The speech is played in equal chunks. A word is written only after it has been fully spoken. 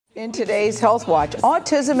In today's Health Watch,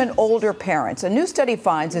 autism in older parents. A new study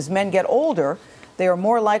finds as men get older, they are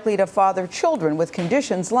more likely to father children with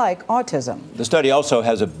conditions like autism. The study also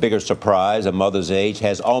has a bigger surprise. A mother's age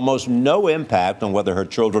has almost no impact on whether her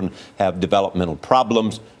children have developmental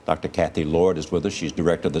problems. Dr. Cathy is with us. She's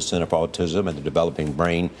director of the Center for Autism and the Developing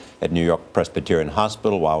Brain at New York Presbyterian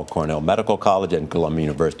Hospital, Weill Cornell Medical College, and Columbia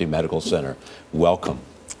University Medical Center. Welcome.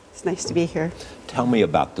 It's nice to be here. Tell me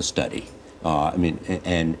about the study.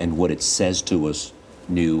 And what it says to us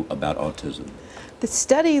new about autism. The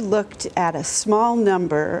study looked at a small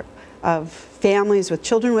number of families with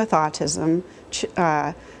children with autism,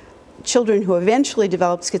 children who eventually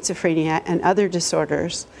developed schizophrenia and other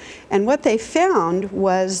disorders. And what they found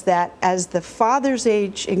was that as the father's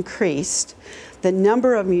age increased, the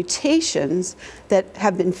number of mutations that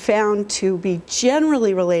have been found to be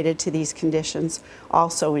generally related to these conditions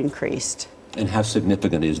also increased. And how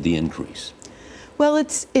significant is the increase? Well,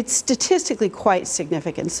 it's statistically quite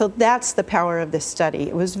significant. So that's the power of this study.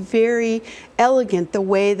 It was very elegant the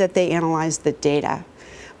way that they analyzed the data.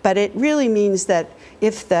 But it really means that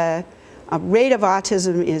if the rate of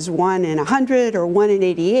autism is 1 in 100 or 1 in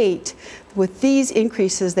 88, with these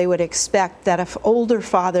increases, they would expect that an older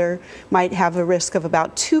father might have a risk of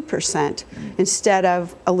about 2% instead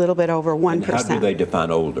of a little bit over 1%. And how do they define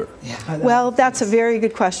older? Well, that's a very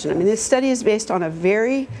good question. I mean, this study is based on a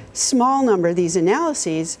very small number, these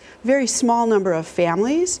analyses, very small number of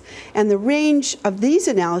families, and the range of these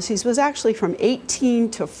analyses was actually from 18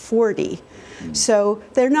 to 40. So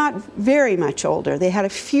they're not very much older. They had a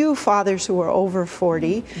few fathers who were over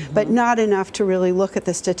 40, but not enough to really look at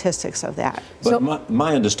the statistics of that. But so,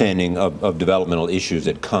 my understanding of developmental issues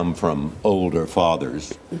that come from older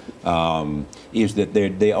fathers is that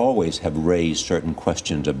they always have raised certain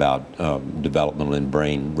questions about developmental and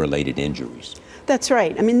brain-related injuries. That's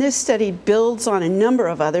right. I mean, this study builds on a number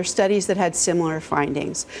of other studies that had similar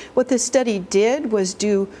findings. What this study did was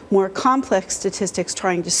do more complex statistics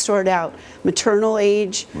trying to sort out maternal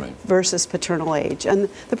age versus paternal age. And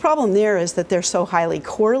the problem there is that they're so highly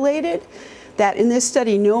correlated that in this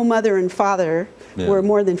study, no mother and father were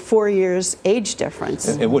more than 4 years age difference.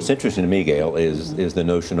 And what's interesting to me, Gail, is the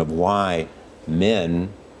notion of why men,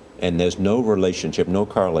 and there's no relationship, no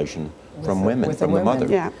correlation from women, from the mother.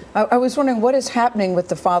 Yeah. I was wondering what is happening with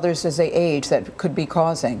the fathers as they age that could be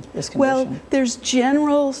causing this condition? Well, there's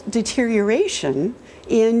general deterioration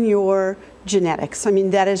in your genetics. I mean,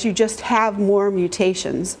 that is, you just have more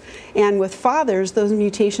mutations. And with fathers, those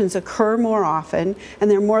mutations occur more often, and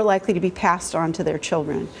they're more likely to be passed on to their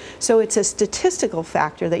children. So it's a statistical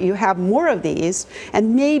factor that you have more of these,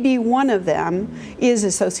 and maybe one of them is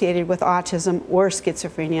associated with autism or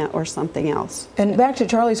schizophrenia or something else. And back to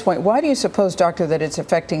Charlie's point, why do you suppose, doctor, that it's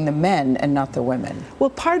affecting the men and not the women? Well,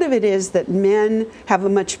 part of it is that men have a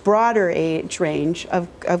much broader age range of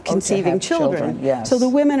conceiving children. Yes. So the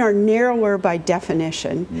women are narrower by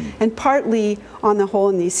definition, and partly on the whole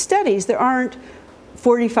in these studies there aren't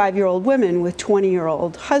 45-year-old women with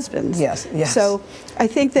 20-year-old husbands. Yes. So I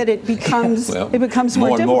think that it becomes more difficult.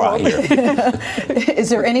 More and more, I hear. Is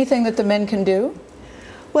there anything that the men can do?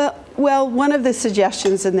 Well, one of the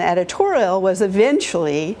suggestions in the editorial was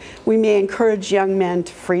eventually we may encourage young men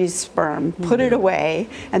to freeze sperm, put it away,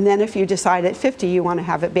 and then if you decide at 50 you want to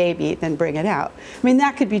have a baby, then bring it out. I mean,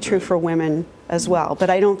 that could be true for women as well, but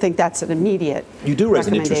I don't think that's an immediate You do raise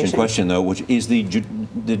an interesting question, though, which is the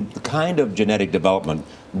kind of genetic development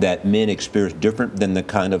that men experience different than the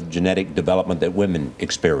kind of genetic development that women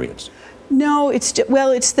experience? No, it's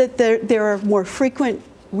that there are more frequent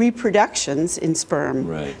reproductions in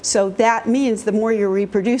sperm. So that means the more you're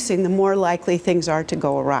reproducing, the more likely things are to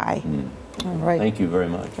go awry. All right. Thank you very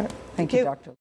much. Thank you, doctor.